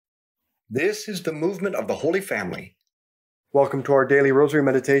This is the movement of the Holy Family. Welcome to our Daily Rosary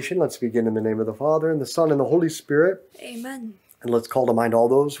Meditation. Let's begin in the name of the Father, and the Son, and the Holy Spirit. Amen. And let's call to mind all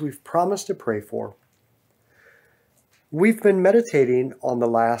those we've promised to pray for. We've been meditating on the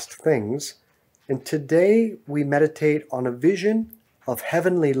last things, and today we meditate on a vision of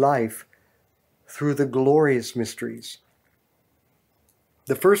heavenly life through the glorious mysteries.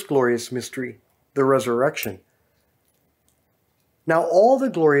 The first glorious mystery, the resurrection. Now, all the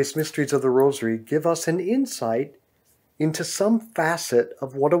glorious mysteries of the Rosary give us an insight into some facet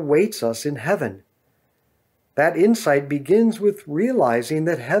of what awaits us in heaven. That insight begins with realizing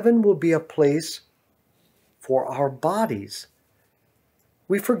that heaven will be a place for our bodies.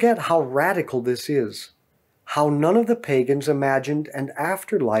 We forget how radical this is, how none of the pagans imagined an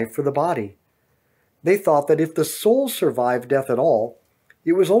afterlife for the body. They thought that if the soul survived death at all,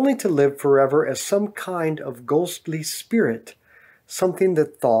 it was only to live forever as some kind of ghostly spirit, something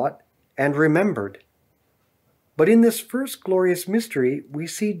that thought and remembered. But in this first glorious mystery, we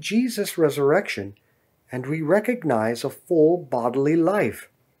see Jesus' resurrection, and we recognize a full bodily life.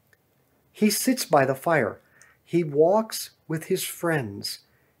 He sits by the fire. He walks with his friends.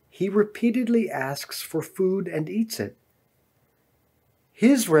 He repeatedly asks for food and eats it.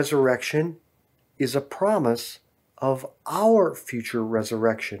 His resurrection is a promise of our future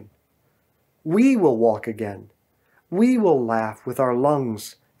resurrection. We will walk again. We will laugh with our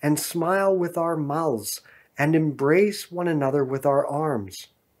lungs and smile with our mouths and embrace one another with our arms.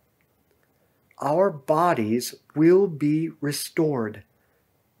 Our bodies will be restored,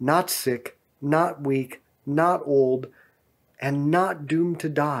 not sick, not weak, not old, and not doomed to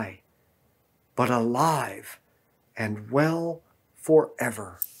die, but alive and well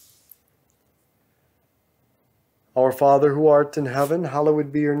forever. Our Father, who art in heaven,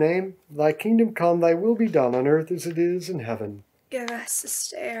 hallowed be your name. Thy kingdom come, thy will be done on earth as it is in heaven. Give us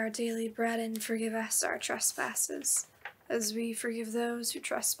this day our daily bread, and forgive us our trespasses, as we forgive those who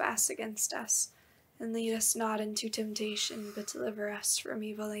trespass against us. And lead us not into temptation, but deliver us from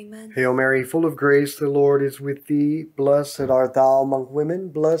evil. Amen. Hail Mary, full of grace, the Lord is with thee. Blessed art thou among women,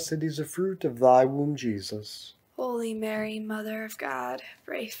 blessed is the fruit of thy womb, Jesus. Holy Mary, Mother of God,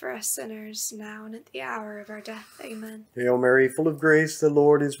 pray for us sinners, now and at the hour of our death. Amen. Hail Mary, full of grace, the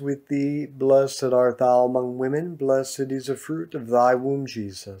Lord is with thee. Blessed art thou among women, blessed is the fruit of thy womb,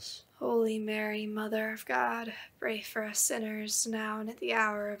 Jesus. Holy Mary, Mother of God, pray for us sinners, now and at the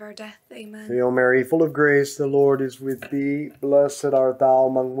hour of our death. Amen. Hail Mary, full of grace, the Lord is with thee. Blessed art thou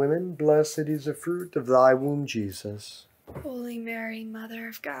among women, blessed is the fruit of thy womb, Jesus. Holy Mary, Mother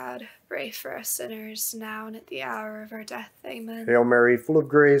of God, pray for us sinners, now and at the hour of our death. Amen. Hail Mary, full of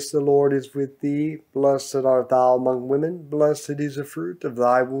grace, the Lord is with thee. Blessed art thou among women, blessed is the fruit of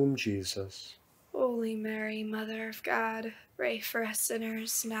thy womb, Jesus. Holy Mary, Mother of God, pray for us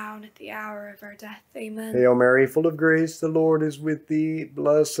sinners, now and at the hour of our death. Amen. Hail Mary, full of grace, the Lord is with thee.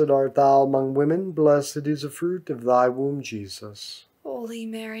 Blessed art thou among women, blessed is the fruit of thy womb, Jesus. Holy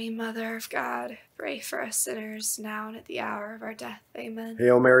Mary, Mother of God, pray for us sinners, now and at the hour of our death. Amen.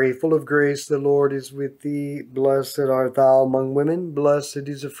 Hail Mary, full of grace, the Lord is with thee. Blessed art thou among women, blessed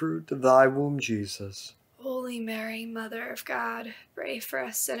is the fruit of thy womb, Jesus. Holy Mary, Mother of God, pray for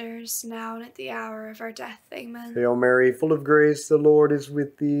us sinners, now and at the hour of our death. Amen. Hail Mary, full of grace, the Lord is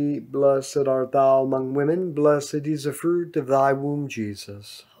with thee. Blessed art thou among women, blessed is the fruit of thy womb,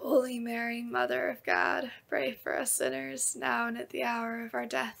 Jesus. Holy Mary, Mother of God, pray for us sinners, now and at the hour of our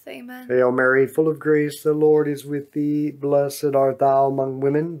death. Amen. Hail Mary, full of grace, the Lord is with thee. Blessed art thou among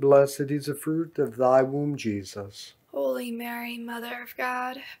women, blessed is the fruit of thy womb, Jesus. Holy Mary, Mother of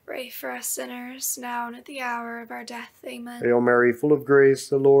God, pray for us sinners, now and at the hour of our death. Amen. Hail Mary, full of grace,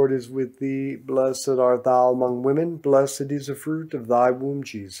 the Lord is with thee. Blessed art thou among women, blessed is the fruit of thy womb,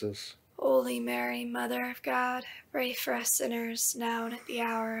 Jesus. Holy Mary, Mother of God, pray for us sinners, now and at the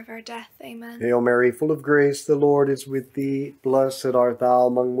hour of our death. Amen. Hail Mary, full of grace, the Lord is with thee. Blessed art thou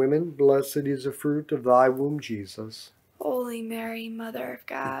among women, blessed is the fruit of thy womb, Jesus. Holy Mary, Mother of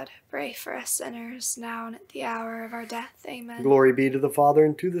God, pray for us sinners, now and at the hour of our death. Amen. Glory be to the Father,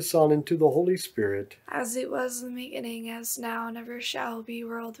 and to the Son, and to the Holy Spirit. As it was in the beginning, as now, and ever shall be,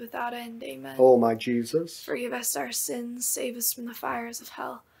 world without end. Amen. O my Jesus, forgive us our sins, save us from the fires of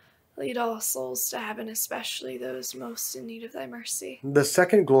hell. Lead all souls to heaven, especially those most in need of thy mercy. the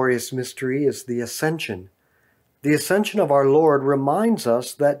second glorious mystery is the Ascension. The ascension of our Lord reminds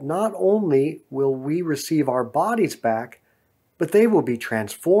us that not only will we receive our bodies back, but they will be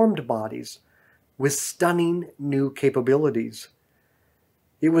transformed bodies with stunning new capabilities.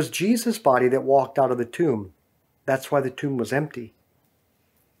 It was Jesus' body that walked out of the tomb. That's why the tomb was empty.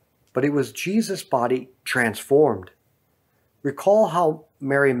 But it was Jesus' body transformed. Recall how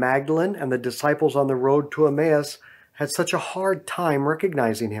Mary Magdalene and the disciples on the road to Emmaus had such a hard time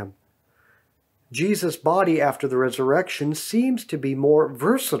recognizing him. Jesus' body after the resurrection seems to be more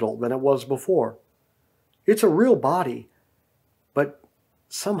versatile than it was before. It's a real body, but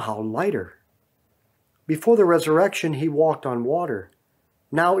somehow lighter. Before the resurrection, he walked on water.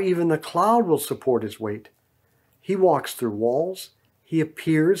 Now even the cloud will support his weight. He walks through walls. He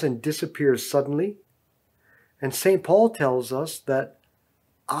appears and disappears suddenly. And St. Paul tells us that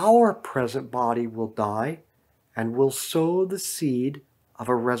our present body will die and will sow the seed of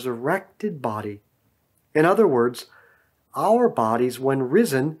a resurrected body. In other words, our bodies, when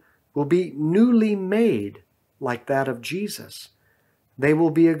risen, will be newly made like that of Jesus. They will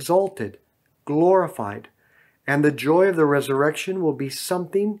be exalted, glorified, and the joy of the resurrection will be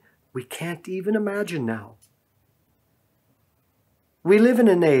something we can't even imagine now. We live in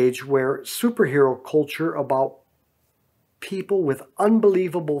an age where superhero culture about people with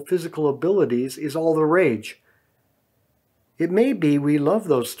unbelievable physical abilities is all the rage. It may be we love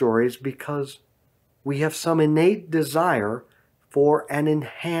those stories because we have some innate desire for an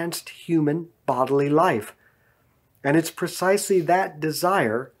enhanced human bodily life. And it's precisely that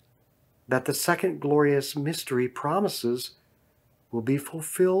desire that the second glorious mystery promises will be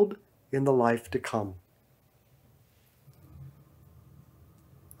fulfilled in the life to come.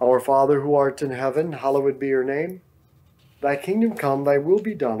 Our Father who art in heaven, hallowed be your name. Thy kingdom come, thy will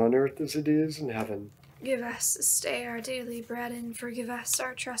be done on earth as it is in heaven. Give us this day our daily bread, and forgive us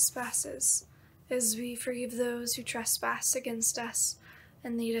our trespasses, as we forgive those who trespass against us.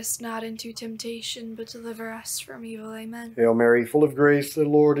 And lead us not into temptation, but deliver us from evil. Amen. Hail Mary, full of grace, the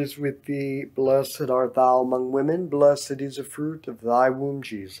Lord is with thee. Blessed art thou among women. Blessed is the fruit of thy womb,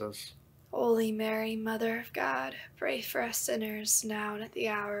 Jesus. Holy Mary, Mother of God, pray for us sinners, now and at the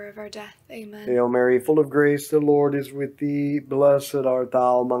hour of our death. Amen. Hail Mary, full of grace, the Lord is with thee. Blessed art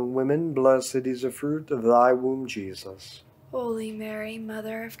thou among women. Blessed is the fruit of thy womb, Jesus. Holy Mary,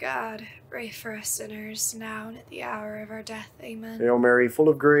 Mother of God, pray for us sinners, now and at the hour of our death. Amen. Hail Mary, full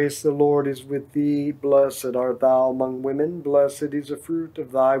of grace, the Lord is with thee. Blessed art thou among women. Blessed is the fruit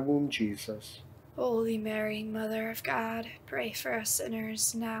of thy womb, Jesus. Holy Mary, Mother of God, pray for us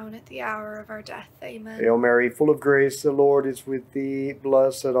sinners, now and at the hour of our death. Amen. Hail Mary, full of grace, the Lord is with thee.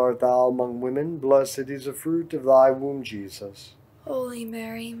 Blessed art thou among women. Blessed is the fruit of thy womb, Jesus. Holy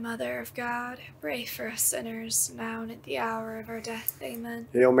Mary, Mother of God, pray for us sinners, now and at the hour of our death. Amen.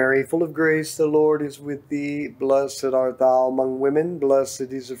 Hail Mary, full of grace, the Lord is with thee. Blessed art thou among women.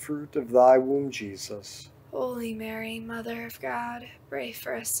 Blessed is the fruit of thy womb, Jesus. Holy Mary, Mother of God, pray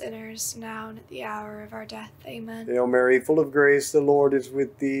for us sinners, now and at the hour of our death. Amen. Hail Mary, full of grace, the Lord is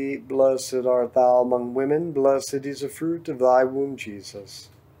with thee. Blessed art thou among women. Blessed is the fruit of thy womb, Jesus.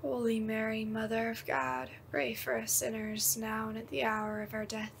 Holy Mary, Mother of God, pray for us sinners, now and at the hour of our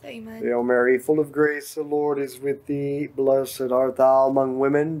death. Amen. Hail Mary, full of grace, the Lord is with thee. Blessed art thou among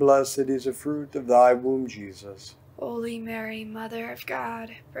women. Blessed is the fruit of thy womb, Jesus. Holy Mary, Mother of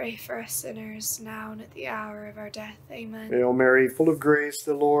God, pray for us sinners, now and at the hour of our death. Amen. Hail Mary, full of grace,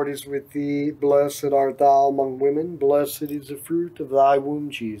 the Lord is with thee. Blessed art thou among women. Blessed is the fruit of thy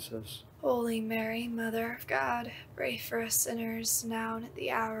womb, Jesus. Holy Mary, Mother of God, pray for us sinners, now and at the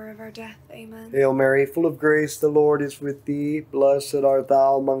hour of our death. Amen. Hail Mary, full of grace, the Lord is with thee. Blessed art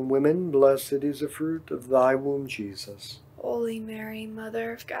thou among women. Blessed is the fruit of thy womb, Jesus. Holy Mary,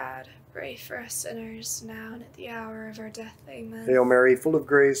 Mother of God, pray for us sinners, now and at the hour of our death. Amen. Hail Mary, full of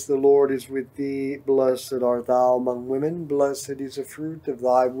grace, the Lord is with thee. Blessed art thou among women. Blessed is the fruit of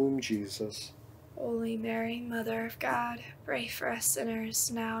thy womb, Jesus. Holy Mary, Mother of God, pray for us sinners,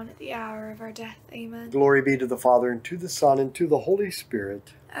 now and at the hour of our death. Amen. Glory be to the Father, and to the Son, and to the Holy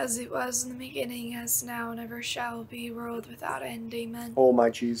Spirit. As it was in the beginning, as now, and ever shall be, world without end. Amen. O my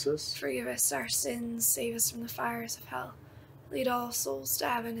Jesus, forgive us our sins, save us from the fires of hell. Lead all souls to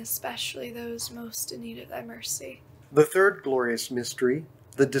heaven, especially those most in need of thy mercy. the third glorious mystery,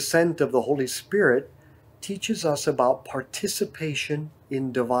 the descent of the Holy Spirit, teaches us about participation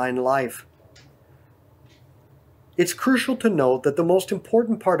in divine life. It's crucial to note that the most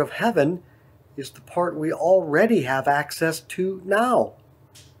important part of heaven is the part we already have access to now.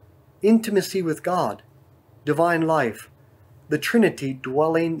 Intimacy with God, divine life, the Trinity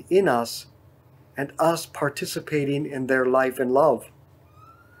dwelling in us, and us participating in their life and love.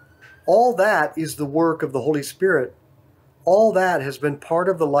 All that is the work of the Holy Spirit. All that has been part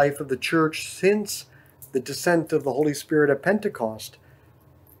of the life of the Church since the descent of the Holy Spirit at Pentecost.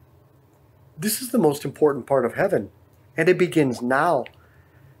 This is the most important part of heaven, and it begins now,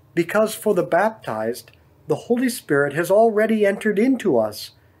 because for the baptized, the Holy Spirit has already entered into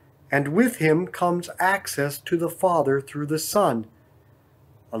us, and with him comes access to the Father through the Son.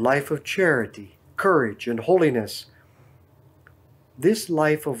 a life of charity, courage, and holiness. This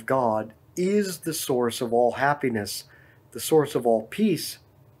life of God is the source of all happiness, the source of all peace.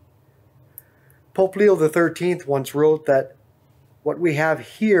 Pope Leo XIII once wrote that what we have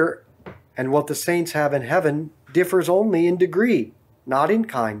here and what the saints have in heaven differs only in degree, not in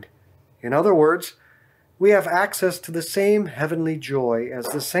kind. In other words, we have access to the same heavenly joy as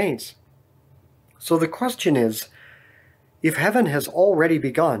the saints. So the question is, if heaven has already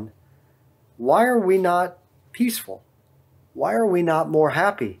begun, why are we not peaceful? Why are we not more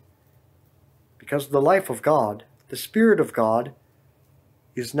happy? Because the life of God, the Spirit of God,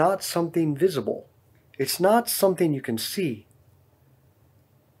 is not something visible. It's not something you can see.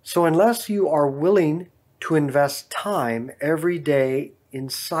 So unless you are willing to invest time every day in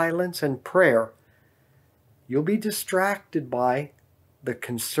silence and prayer, you'll be distracted by the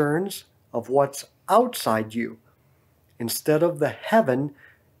concerns of what's outside you instead of the heaven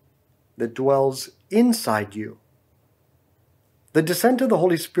that dwells inside you. The descent of the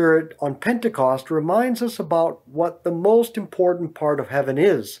Holy Spirit on Pentecost reminds us about what the most important part of heaven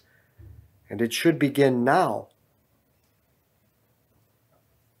is, and it should begin now.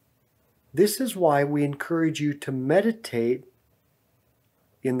 This is why we encourage you to meditate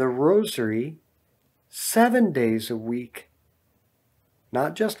in the Rosary 7 days a week,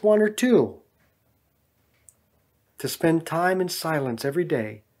 not just 1 or 2. To spend time in silence every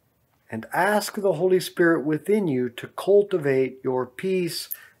day and ask the Holy Spirit within you to cultivate your peace,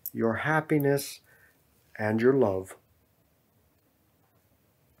 your happiness, and your love.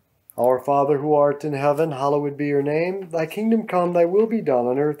 Our Father who art in heaven, hallowed be your name. Thy kingdom come, thy will be done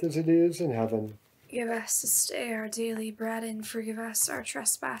on earth as it is in heaven. Give us this day our daily bread, and forgive us our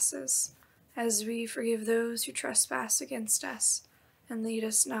trespasses, as we forgive those who trespass against us. And lead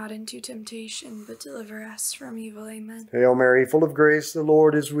us not into temptation, but deliver us from evil. Amen. Hail Mary, full of grace, the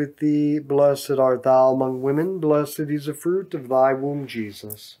Lord is with thee. Blessed art thou among women. Blessed is the fruit of thy womb,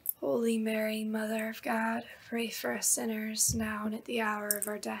 Jesus. Holy Mary, Mother of God, pray for us sinners, now and at the hour of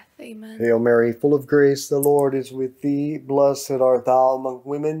our death. Amen. Hail Mary, full of grace, the Lord is with thee. Blessed art thou among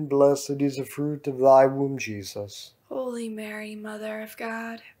women. Blessed is the fruit of thy womb, Jesus. Holy Mary, Mother of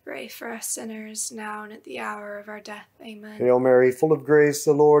God, pray for us sinners, now and at the hour of our death. Amen. Hail Mary, full of grace,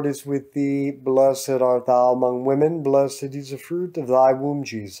 the Lord is with thee. Blessed art thou among women. Blessed is the fruit of thy womb,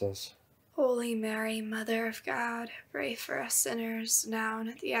 Jesus. Holy Mary, Mother of God, pray for us sinners, now and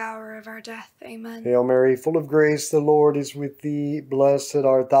at the hour of our death. Amen. Hail Mary, full of grace, the Lord is with thee. Blessed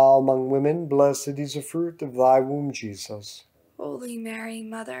art thou among women. Blessed is the fruit of thy womb, Jesus. Holy Mary,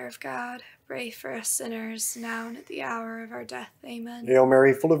 Mother of God, pray for us sinners, now and at the hour of our death. Amen. Hail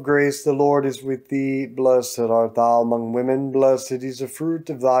Mary, full of grace, the Lord is with thee. Blessed art thou among women. Blessed is the fruit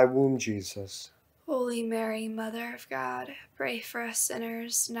of thy womb, Jesus. Holy Mary, Mother of God, pray for us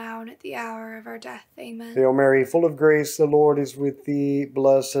sinners, now and at the hour of our death. Amen. Hail Mary, full of grace, the Lord is with thee.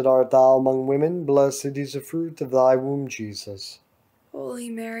 Blessed art thou among women. Blessed is the fruit of thy womb, Jesus. Holy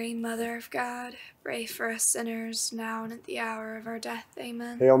Mary, Mother of God, pray for us sinners, now and at the hour of our death.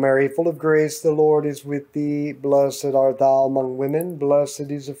 Amen. Hail Mary, full of grace, the Lord is with thee. Blessed art thou among women.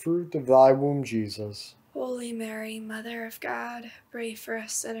 Blessed is the fruit of thy womb, Jesus. Holy Mary, Mother of God, pray for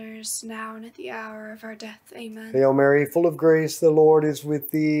us sinners, now and at the hour of our death. Amen. Hail Mary, full of grace, the Lord is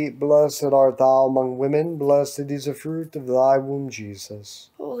with thee. Blessed art thou among women. Blessed is the fruit of thy womb, Jesus.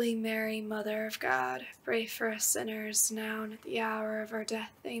 Holy Mary, Mother of God, pray for us sinners, now and at the hour of our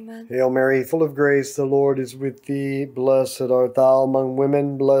death. Amen. Hail Mary, full of grace, the Lord is with thee. Blessed art thou among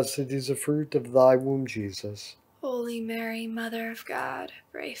women. Blessed is the fruit of thy womb, Jesus. Holy Mary, Mother of God,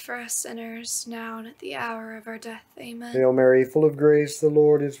 pray for us sinners, now and at the hour of our death. Amen. Hail Mary, full of grace, the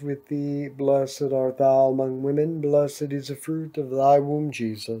Lord is with thee. Blessed art thou among women. Blessed is the fruit of thy womb,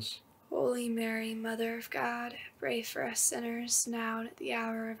 Jesus. Holy Mary, Mother of God, pray for us sinners, now and at the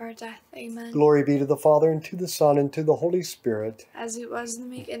hour of our death. Amen. Glory be to the Father, and to the Son, and to the Holy Spirit. As it was in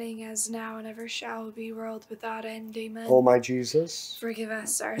the beginning, as now, and ever shall be, world without end. Amen. O my Jesus, forgive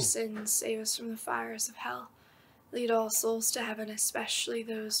us our sins, save us from the fires of hell. Lead all souls to heaven, especially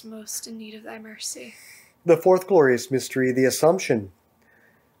those most in need of thy mercy. the fourth glorious mystery, the Assumption.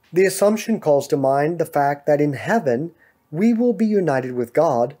 The Assumption calls to mind the fact that in heaven we will be united with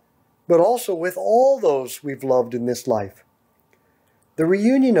God, but also with all those we've loved in this life. The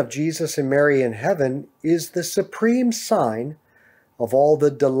reunion of Jesus and Mary in heaven is the supreme sign of all the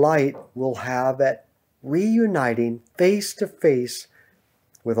delight we'll have at reuniting face to face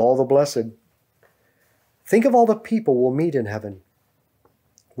with all the blessed. Think of all the people we'll meet in heaven.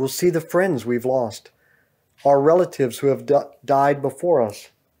 We'll see the friends we've lost, our relatives who have died before us.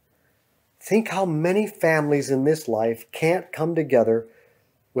 Think how many families in this life can't come together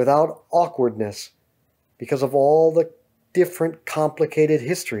without awkwardness because of all the different complicated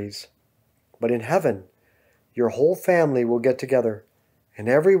histories. But in heaven, your whole family will get together, and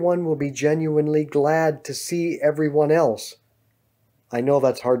everyone will be genuinely glad to see everyone else. I know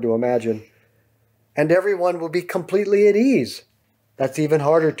that's hard to imagine. And everyone will be completely at ease. That's even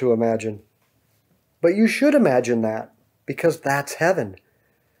harder to imagine. But you should imagine that, because that's heaven.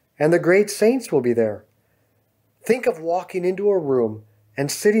 And the great saints will be there. Think of walking into a room,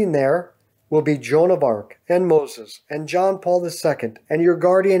 and sitting there will be Joan of Arc, and Moses, and John Paul II, and your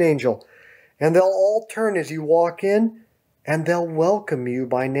guardian angel, and they'll all turn as you walk in, and they'll welcome you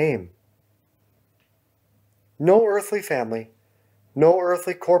by name. No earthly family, no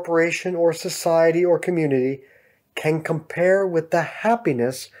earthly corporation or society or community can compare with the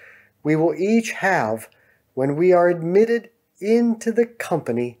happiness we will each have when we are admitted into the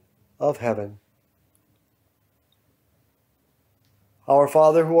company of heaven. Our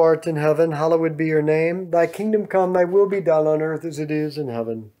Father who art in heaven, hallowed be your name. Thy kingdom come, thy will be done on earth as it is in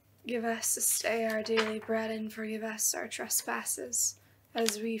heaven. Give us this day our daily bread, and forgive us our trespasses,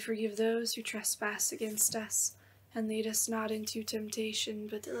 as we forgive those who trespass against us. And lead us not into temptation,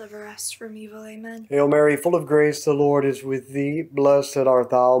 but deliver us from evil. Amen. Hail Mary, full of grace, the Lord is with thee. Blessed art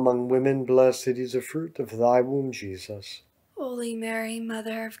thou among women, blessed is the fruit of thy womb, Jesus. Holy Mary,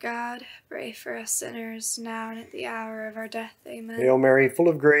 Mother of God, pray for us sinners, now and at the hour of our death. Amen. Hail Mary, full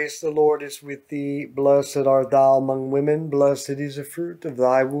of grace, the Lord is with thee. Blessed art thou among women, blessed is the fruit of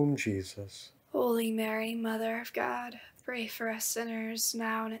thy womb, Jesus. Holy Mary, Mother of God, pray for us sinners,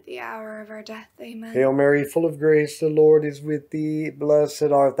 now and at the hour of our death. Amen. Hail Mary, full of grace, the Lord is with thee. Blessed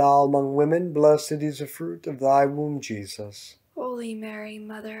art thou among women, blessed is the fruit of thy womb, Jesus. Holy Mary,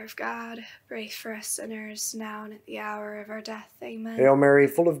 Mother of God, pray for us sinners, now and at the hour of our death. Amen. Hail Mary,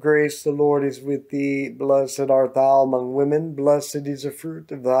 full of grace, the Lord is with thee. Blessed art thou among women, blessed is the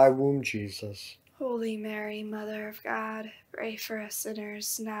fruit of thy womb, Jesus. Holy Mary, Mother of God, pray for us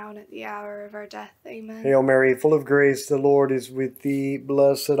sinners, now and at the hour of our death. Amen. Hail Mary, full of grace, the Lord is with thee.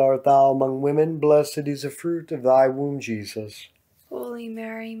 Blessed art thou among women, blessed is the fruit of thy womb, Jesus. Holy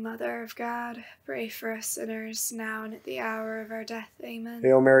Mary, Mother of God, pray for us sinners, now and at the hour of our death. Amen.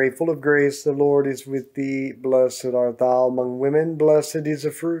 Hail Mary, full of grace, the Lord is with thee. Blessed art thou among women, blessed is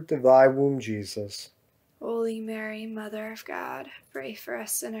the fruit of thy womb, Jesus. Holy Mary, Mother of God, pray for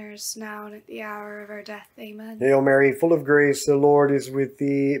us sinners, now and at the hour of our death. Amen. Hail Mary, full of grace, the Lord is with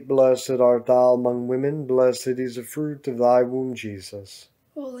thee. Blessed art thou among women, blessed is the fruit of thy womb, Jesus.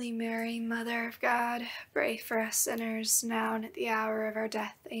 Holy Mary, Mother of God, pray for us sinners, now and at the hour of our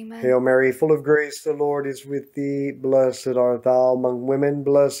death. Amen. Hail Mary, full of grace, the Lord is with thee. Blessed art thou among women,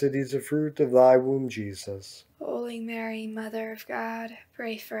 blessed is the fruit of thy womb, Jesus. Holy Mary, Mother of God,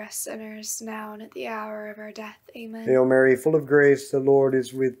 pray for us sinners, now and at the hour of our death. Amen. Hail Mary, full of grace, the Lord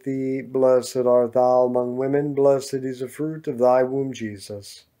is with thee. Blessed art thou among women, blessed is the fruit of thy womb,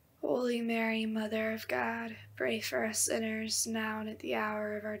 Jesus. Holy Mary, Mother of God, pray for us sinners, now and at the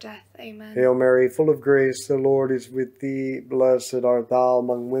hour of our death. Amen. Hail Mary, full of grace, the Lord is with thee. Blessed art thou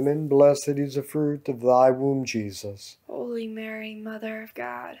among women, blessed is the fruit of thy womb, Jesus. Holy Mary, Mother of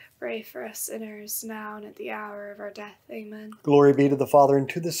God, pray for us sinners, now and at the hour of our death. Amen. Glory be to the Father, and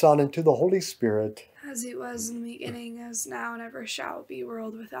to the Son, and to the Holy Spirit. As it was in the beginning, as now, and ever shall be,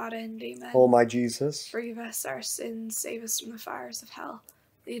 world without end. Amen. O my Jesus, forgive us our sins, save us from the fires of hell.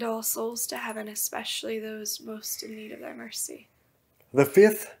 Lead all souls to heaven, especially those most in need of thy mercy. the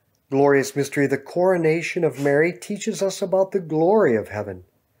fifth glorious mystery, the coronation of Mary, teaches us about the glory of heaven.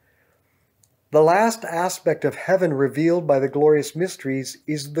 The last aspect of heaven revealed by the glorious mysteries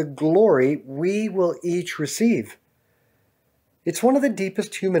is the glory we will each receive. It's one of the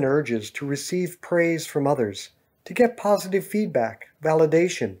deepest human urges to receive praise from others, to get positive feedback,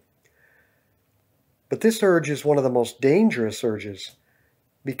 validation. But this urge is one of the most dangerous urges,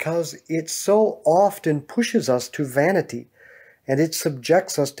 because it so often pushes us to vanity, and it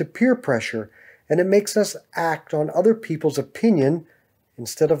subjects us to peer pressure, and it makes us act on other people's opinion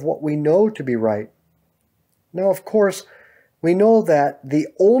instead of what we know to be right. Now, of course, we know that the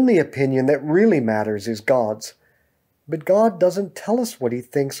only opinion that really matters is God's, but God doesn't tell us what He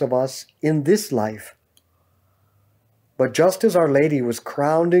thinks of us in this life. But just as Our Lady was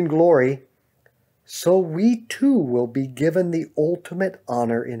crowned in glory, so we too will be given the ultimate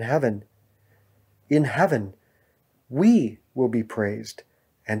honor in heaven. In heaven, we will be praised,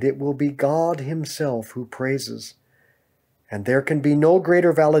 and it will be God Himself who praises. And there can be no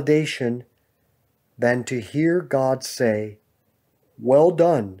greater validation than to hear God say, "Well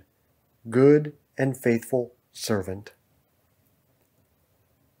done, good and faithful servant."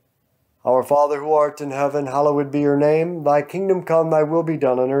 Our Father who art in heaven, hallowed be your name. Thy kingdom come, thy will be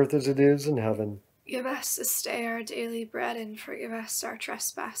done on earth as it is in heaven. Give us this day our daily bread, and forgive us our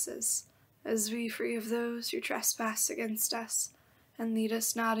trespasses, as we forgive those who trespass against us. And lead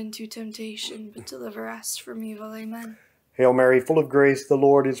us not into temptation, but deliver us from evil. Amen. Hail Mary, full of grace, the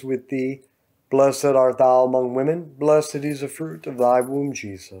Lord is with thee. Blessed art thou among women, blessed is the fruit of thy womb,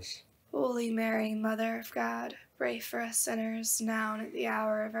 Jesus. Holy Mary, Mother of God, pray for us sinners, now and at the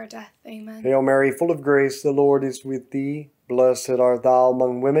hour of our death. Amen. Hail Mary, full of grace, the Lord is with thee. Blessed art thou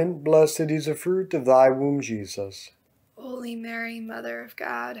among women, blessed is the fruit of thy womb, Jesus. Holy Mary, Mother of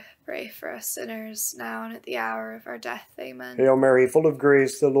God, pray for us sinners, now and at the hour of our death. Amen. Hail Mary, full of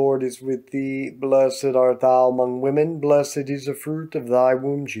grace, the Lord is with thee. Blessed art thou among women, blessed is the fruit of thy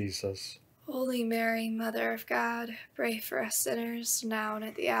womb, Jesus. Holy Mary, Mother of God, pray for us sinners, now and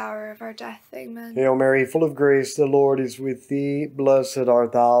at the hour of our death. Amen. Hail Mary, full of grace, the Lord is with thee. Blessed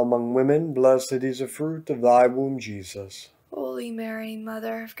art thou among women, blessed is the fruit of thy womb, Jesus. Holy Mary,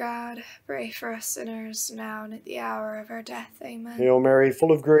 Mother of God, pray for us sinners, now and at the hour of our death. Amen. Hail Mary,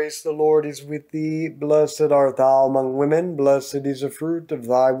 full of grace, the Lord is with thee. Blessed art thou among women, blessed is the fruit of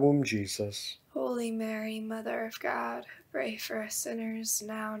thy womb, Jesus. Holy Mary, Mother of God, pray for us sinners,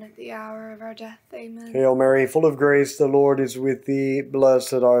 now and at the hour of our death. Amen. Hail Mary, full of grace, the Lord is with thee.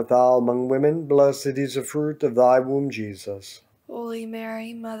 Blessed art thou among women, blessed is the fruit of thy womb, Jesus. Holy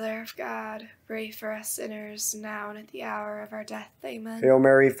Mary, Mother of God, pray for us sinners, now and at the hour of our death. Amen. Hail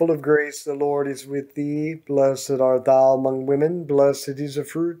Mary, full of grace, the Lord is with thee. Blessed art thou among women, blessed is the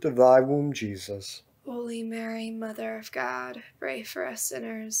fruit of thy womb, Jesus. Holy Mary, Mother of God, pray for us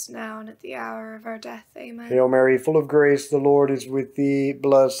sinners, now and at the hour of our death. Amen. Hail Mary, full of grace, the Lord is with thee.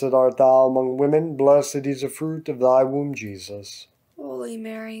 Blessed art thou among women, blessed is the fruit of thy womb, Jesus. Holy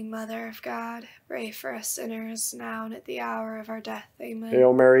Mary, Mother of God, pray for us sinners, now and at the hour of our death. Amen.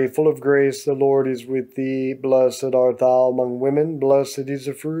 Hail Mary, full of grace, the Lord is with thee. Blessed art thou among women, blessed is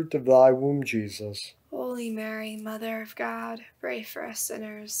the fruit of thy womb, Jesus. Holy Mary, Mother of God, pray for us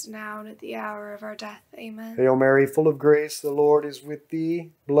sinners, now and at the hour of our death. Amen. Hail Mary, full of grace, the Lord is with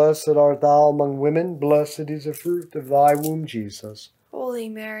thee. Blessed art thou among women, blessed is the fruit of thy womb, Jesus. Holy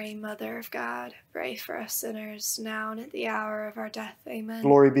Mary, Mother of God, pray for us sinners, now and at the hour of our death. Amen.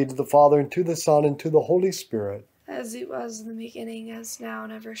 Glory be to the Father, and to the Son, and to the Holy Spirit. As it was in the beginning, as now,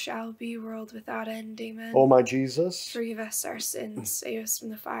 and ever shall be, world without end. Amen. O my Jesus, forgive us our sins, save us from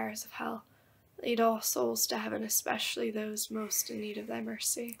the fires of hell. Lead all souls to heaven, especially those most in need of thy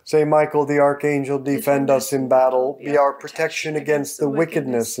mercy. Saint Michael the Archangel, defend us in battle. Be our protection against the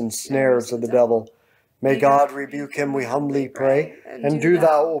wickedness and snares of the devil. May God rebuke him, we humbly pray. And do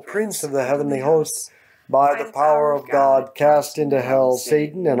thou, O Prince of the heavenly host, by the power of God, cast into hell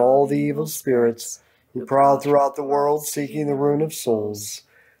Satan and all the evil spirits who prowl throughout the world, seeking the ruin of souls.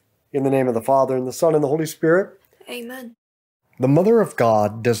 In the name of the Father, and the Son, and the Holy Spirit. Amen. The Mother of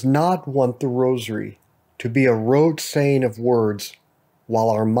God does not want the Rosary to be a rote saying of words while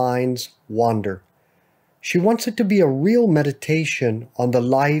our minds wander. She wants it to be a real meditation on the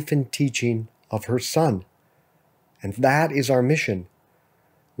life and teaching of her Son. And that is our mission.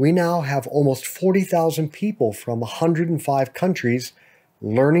 We now have almost 40,000 people from 105 countries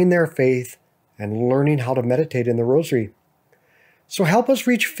learning their faith and learning how to meditate in the Rosary. So help us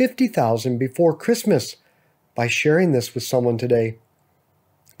reach 50,000 before Christmas by sharing this with someone today.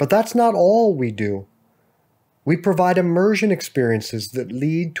 But that's not all we do. We provide immersion experiences that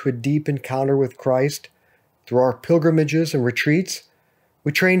lead to a deep encounter with Christ through our pilgrimages and retreats.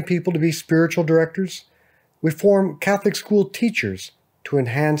 We train people to be spiritual directors. We form Catholic school teachers to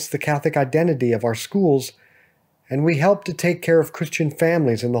enhance the Catholic identity of our schools, and we help to take care of Christian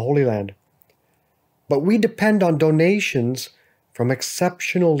families in the Holy Land. But we depend on donations from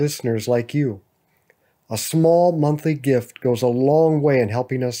exceptional listeners like you. A small monthly gift goes a long way in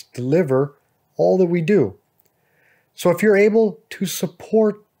helping us deliver all that we do. So if you're able to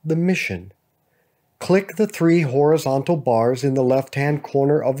support the mission, click the 3 horizontal bars in the left-hand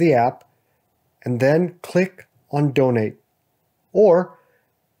corner of the app, and then click on Donate. Or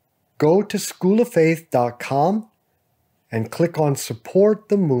go to schooloffaith.com and click on Support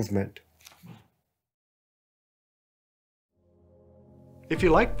the Movement. If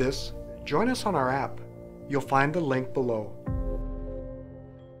you like this, join us on our app. You'll find the link below.